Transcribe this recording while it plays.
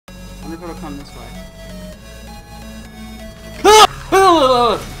wonder if it'll come this way.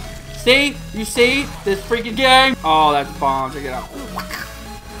 See? You see? This freaking game? Oh, that's bomb. Check it out.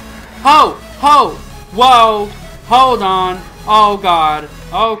 Ho! Ho! Whoa! Hold on. Oh, God.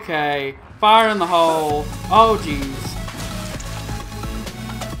 Okay. Fire in the hole. Oh, jeez.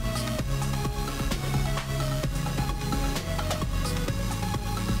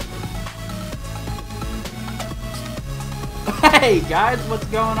 Hey guys, what's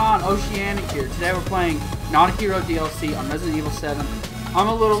going on? Oceanic here. Today we're playing Not a Hero DLC on Resident Evil 7. I'm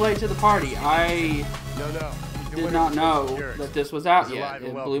a little late to the party. I did not know that this was out yet.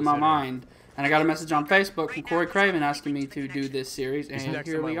 It blew my mind. And I got a message on Facebook from Corey Craven asking me to do this series, and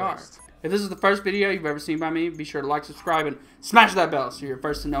here we are. If this is the first video you've ever seen by me, be sure to like, subscribe, and smash that bell so you're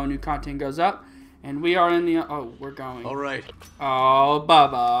first to know when new content goes up. And we are in the... Oh, we're going. Alright. Oh,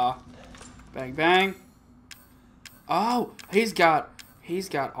 Bubba. Bang, bang. Oh, he's got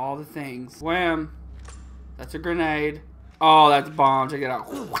all the things. Wham. That's a grenade. Oh, that's a bomb. Check it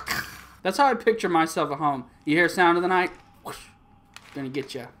out. That's how I picture myself at home. You hear sound of the night? Gonna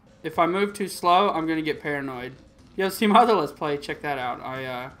get you. If I move too slow, I'm gonna get paranoid. Yo, see my other Let's Play. Check that out.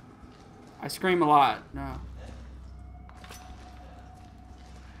 I scream a lot. No.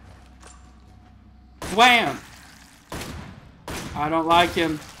 Wham! I don't like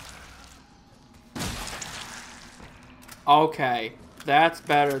him. Okay, that's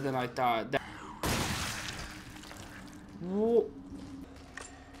better than I thought.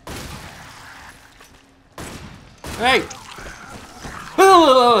 Hey!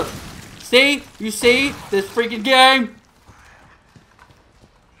 See? You see this freaking game?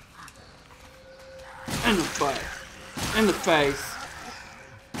 In the butt. In the face.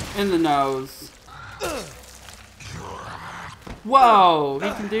 In the nose. Whoa! He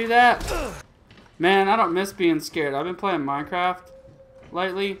can do that? Man, I don't miss being scared. I've been playing Minecraft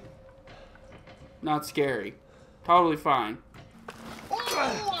lately. Not scary. Totally fine.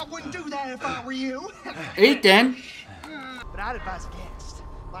 Oh, I wouldn't do that if I were you. Eat then. But I'd advise against.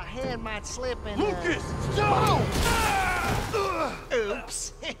 My hand might slip and... Lucas! No!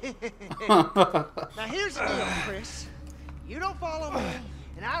 Oops. Now here's the deal, Chris. You don't follow me,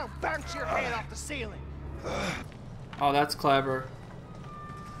 and I don't bounce your head off the ceiling. Oh, that's clever.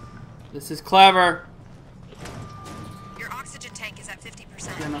 This is clever. Your oxygen tank is at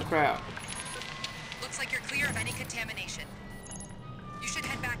 50%. Yeah, no crap. Looks like you're clear of any contamination. You should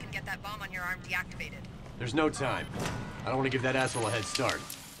head back and get that bomb on your arm deactivated. There's no time. I don't want to give that asshole a head start.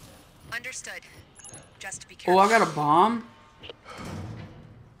 Understood. Just be Oh, careful. I got a bomb?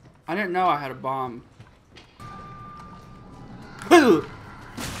 I didn't know I had a bomb. No.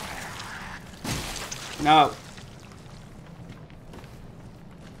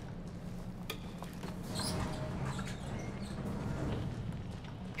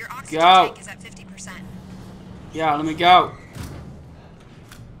 Your oxygen Go. tank is at 50%. Yeah, let me go.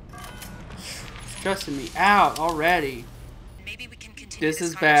 Stressing me out already. Maybe we can continue This this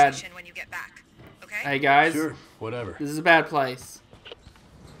is bad. conversation when you get back. Okay? Hey guys, Sure, whatever. this is a bad place.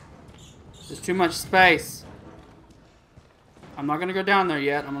 There's too much space. I'm not gonna go down there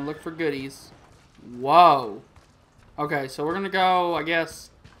yet. I'm gonna look for goodies. Whoa. Okay, so we're gonna go, I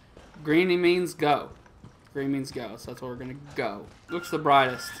guess, greeny means go. Green means go, so that's where we're gonna go. Looks the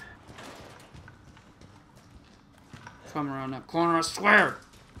brightest. Come around that corner, I swear!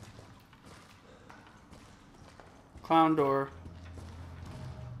 Clown door.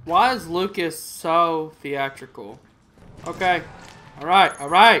 Why is Lucas so theatrical? Okay. Alright,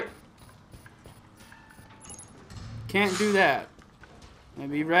 alright. Can't do that.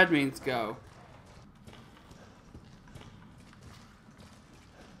 Maybe red means go.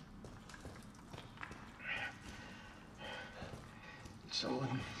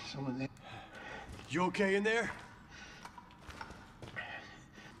 Someone there. You okay in there?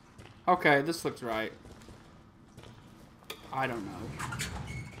 Okay, this looks right. I don't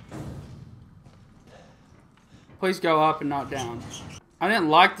know. Please go up and not down. I didn't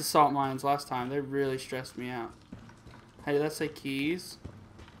like the salt mines last time. They really stressed me out. Hey, did that say keys?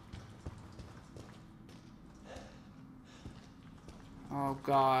 Oh,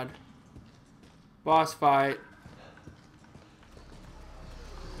 God. Boss fight.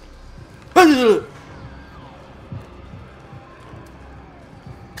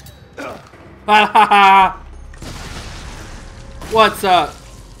 What's up?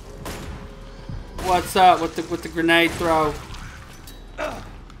 What's up with the grenade throw?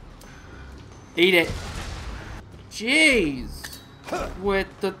 Eat it. Jeez. With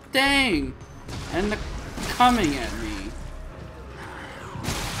the thing and the coming at me.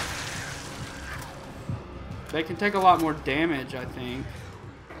 They can take a lot more damage, I think.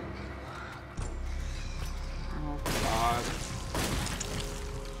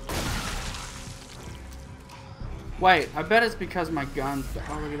 Wait, I bet it's because my gun's...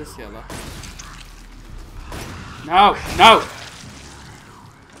 Oh, look at this yellow. No! No!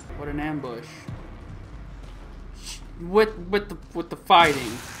 What an ambush. With the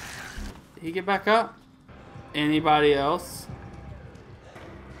fighting. Did he get back up? Anybody else?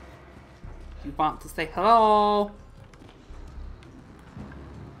 You want to say hello?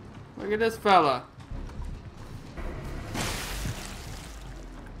 Look at this fella.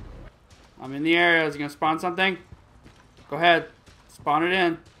 I'm in the area. Is he gonna spawn something? Go ahead. Spawn it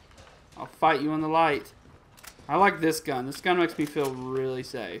in. I'll fight you in the light. I like this gun. This gun makes me feel really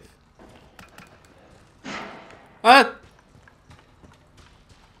safe. Ah!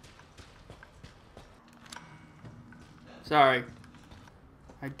 Sorry.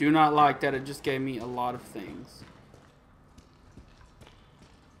 I do not like that it just gave me a lot of things.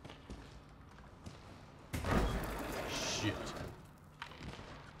 Shit.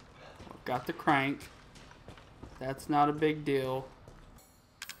 Got the crank. That's not a big deal.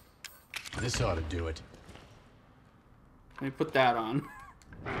 This ought to do it. Let me put that on.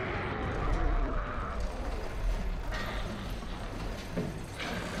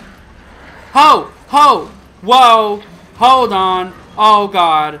 Ho! Ho! Whoa! Hold on. Oh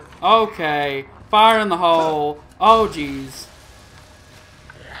god. Okay. Fire in the hole. Oh jeez.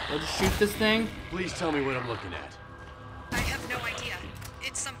 Let's shoot this thing. Please tell me what I'm looking at. I have no idea.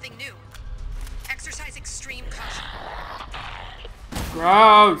 It's something new. Exercise extreme caution.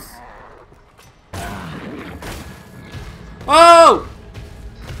 Gross. Oh!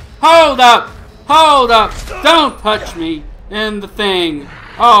 Hold up! Hold up! Don't touch me in the thing.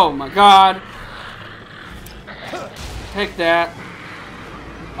 Oh my god. Take that.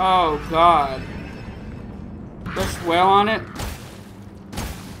 Oh god. Let's well on it.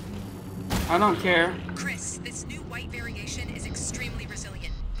 I don't care. Chris, this new white variation is extremely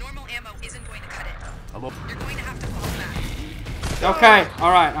resilient. Normal ammo isn't going to cut it. You're going to have to fall back. Okay,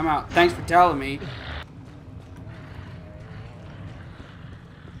 alright, I'm out. Thanks for telling me.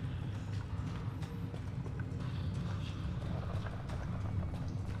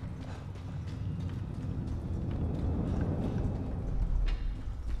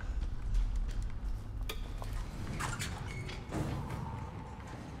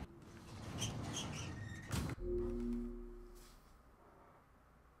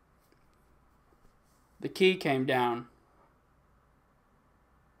 The key came down.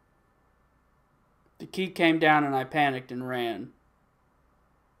 The key came down and I panicked and ran.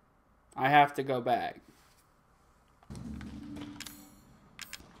 I have to go back.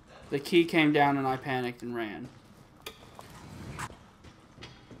 The key came down and I panicked and ran.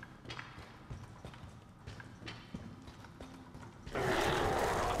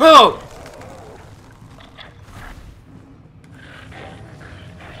 Oh!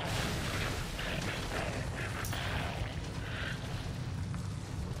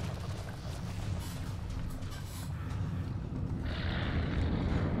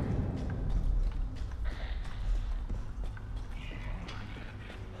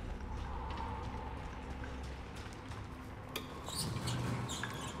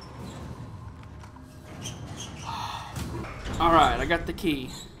 Alright, I got the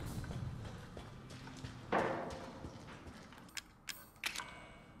key.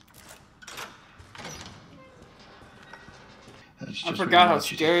 I forgot how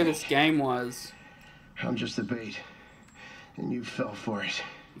scary this game was. I'm just the bait, and you fell for it.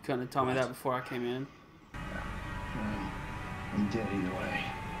 You couldn't have told me that before I came in. I'm dead either way.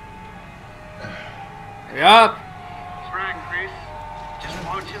 Hurry up! That's right, Chris. Just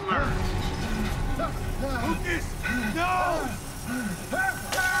want you to learn. Lucas! No!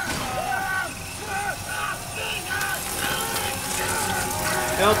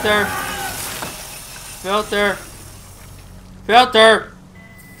 Filter! Filter! Filter!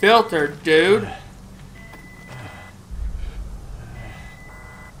 Filter, dude!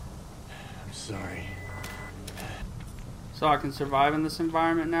 I'm sorry. So I can survive in this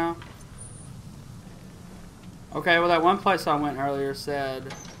environment now? Okay, well that one place I went earlier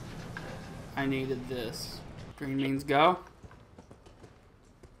said I needed this. Green means go.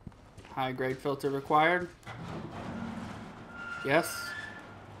 High grade filter required. Yes.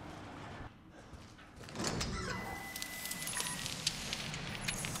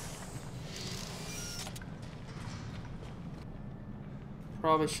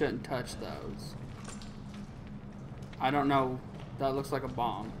 Probably shouldn't touch those. I don't know. That looks like a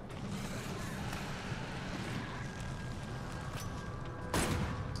bomb.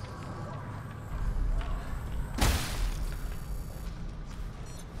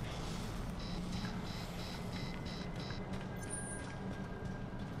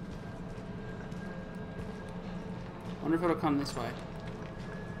 Wonder if it'll come this way.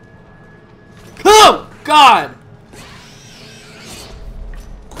 Oh, God!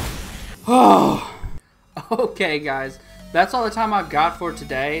 Oh. Okay, guys. That's all the time I've got for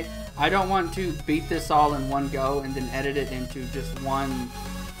today. I don't want to beat this all in one go and then edit it into just one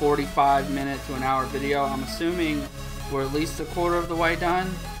 45-minute to an hour video. I'm assuming we're at least a quarter of the way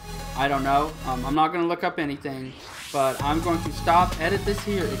done. I don't know. I'm not going to look up anything, but I'm going to stop, edit this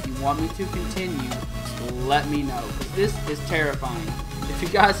here. If you want me to continue, let me know, because this is terrifying. If you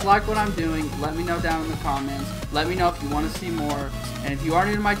guys like what I'm doing, let me know down in the comments. Let me know if you want to see more. And if you are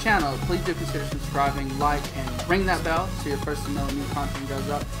new to my channel, please do consider subscribing, like, and ring that bell so you're first to know when new content goes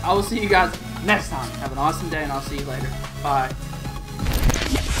up. I will see you guys next time. Have an awesome day, and I'll see you later. Bye.